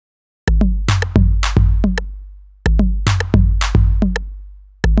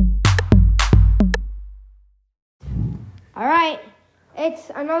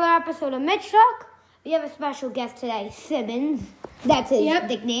It's another episode of Mitch Talk. We have a special guest today, Simmons. That's his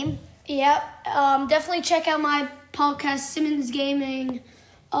nickname. Yep. Definitely check out my podcast, Simmons Gaming.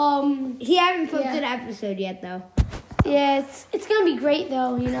 He hasn't posted an episode yet, though. Yeah, it's gonna be great,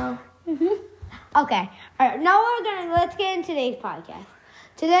 though. You know. Okay. All right. Now let's get into today's podcast.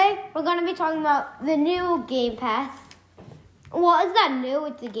 Today we're gonna be talking about the new Game Pass. Well, it's not new.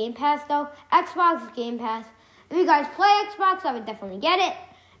 It's the Game Pass, though. Xbox Game Pass. If you guys play Xbox, I would definitely get it.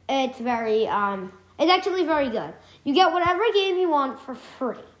 It's it's actually very good. You get whatever game you want for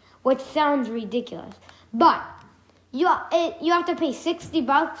free, which sounds ridiculous, but you have to pay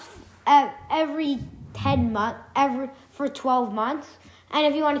 $60 every 10 months, for 12 months. And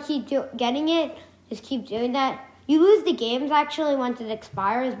if you want to keep getting it, just keep doing that. You lose the games actually once it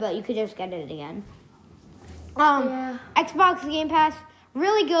expires, but you could just get it again. Xbox Game Pass,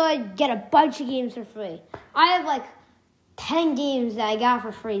 really good. Get a bunch of games for free. I have 10 games that I got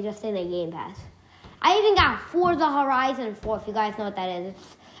for free just in the Game Pass. I even got Forza Horizon 4, if you guys know what that is.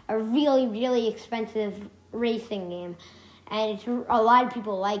 It's a really, really expensive racing game, and a lot of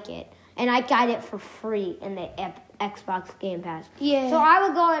people like it. And I got it for free in the Xbox Game Pass. Yeah. So I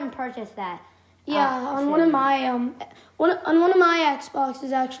would go and purchase that. Yeah, on one of my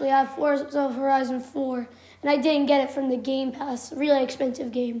Xboxes actually, I have Forza Horizon 4, and I didn't get it from the Game Pass. Really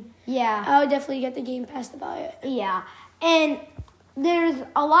expensive game. Yeah. I would definitely get the Game Pass to buy it. Yeah, and there's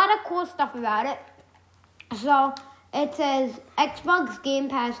a lot of cool stuff about it. So it says Xbox Game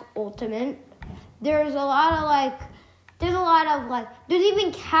Pass Ultimate. There's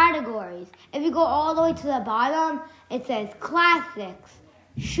even categories. If you go all the way to the bottom, it says classics,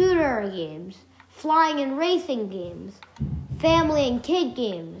 shooter games, flying and racing games, family and kid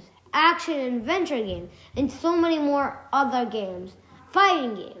games, action and adventure games, and so many more other games,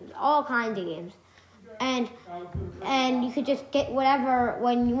 fighting games, all kinds of games. And you could just get whatever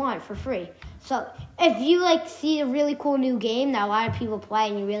one you want for free. So if you see a really cool new game that a lot of people play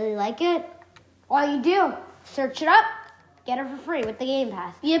and you really like it, all you do, search it up, get it for free with the Game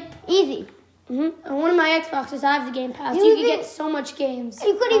Pass. Yep. Easy. On one of my Xboxes, I have the Game Pass. You can get so much games.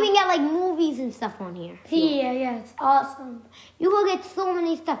 You could even get movies and stuff on here. Yeah, it's awesome. You could get so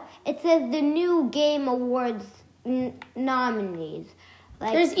many stuff. It says the new Game Awards nominees.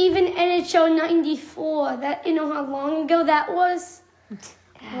 There's even NHL 94. That, you know how long ago that was?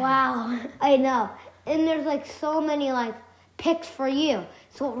 Wow. I know. And there's so many picks for you.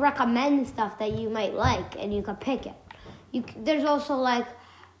 So it recommends stuff that you might like and you can pick it. There's also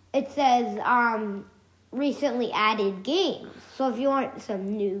it says recently added games. So if you want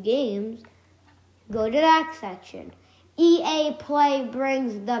some new games, go to that section. EA Play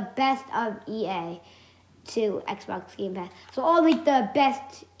brings the best of EA to Xbox Game Pass. So all the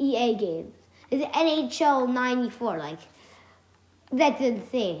best EA games. Is NHL 94. That's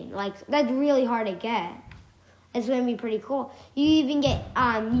insane. That's really hard to get. It's going to be pretty cool. You even get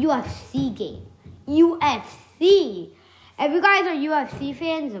UFC game. UFC. If you guys are UFC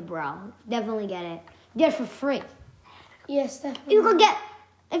fans, bro, definitely get it. Get it for free. Yes, definitely. You could get,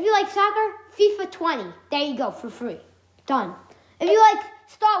 if you like soccer, FIFA 20. There you go, for free. Done. If you like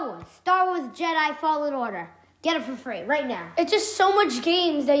Star Wars Jedi Fallen Order, get it for free right now. It's just so much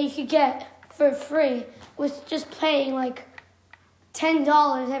games that you could get for free with just paying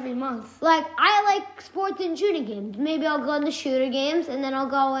 $10 every month. I like sports and shooting games. Maybe I'll go into shooter games, and then I'll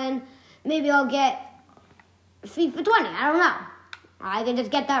go in, maybe I'll get FIFA 20. I don't know. I can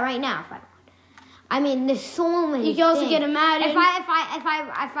just get that right now if I want. I mean, there's so many. You can also get a Madden. If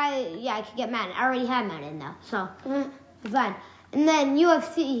I could get Madden. I already have Madden though, so it's fine. And then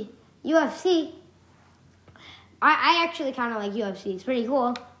UFC. I actually kind of like UFC. It's pretty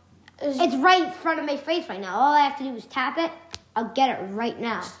cool. It's right in front of my face right now. All I have to do is tap it. I'll get it right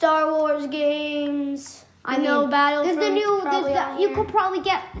now. Star Wars games. Battlefront. You could probably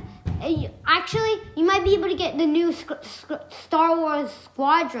get. Actually, you might be able to get the new Star Wars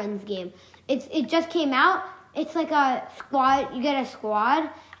Squadrons game. It just came out. It's like a squad. You get a squad,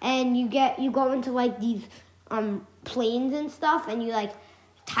 and you go into these planes and stuff, and you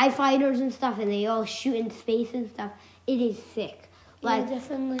TIE fighters and stuff, and they all shoot in space and stuff. It is sick. Yeah,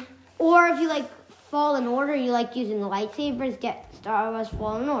 definitely. Or if you Fallen Order, you using the lightsabers, get Star Wars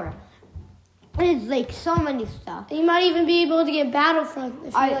Fallen Order. It's so many stuff. You might even be able to get Battlefront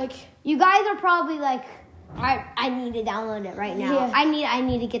if you You guys are probably I need to download it right now. Yeah. I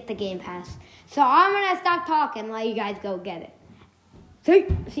need to get the Game Pass. So I'm gonna stop talking and let you guys go get it. See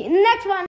you in the next one.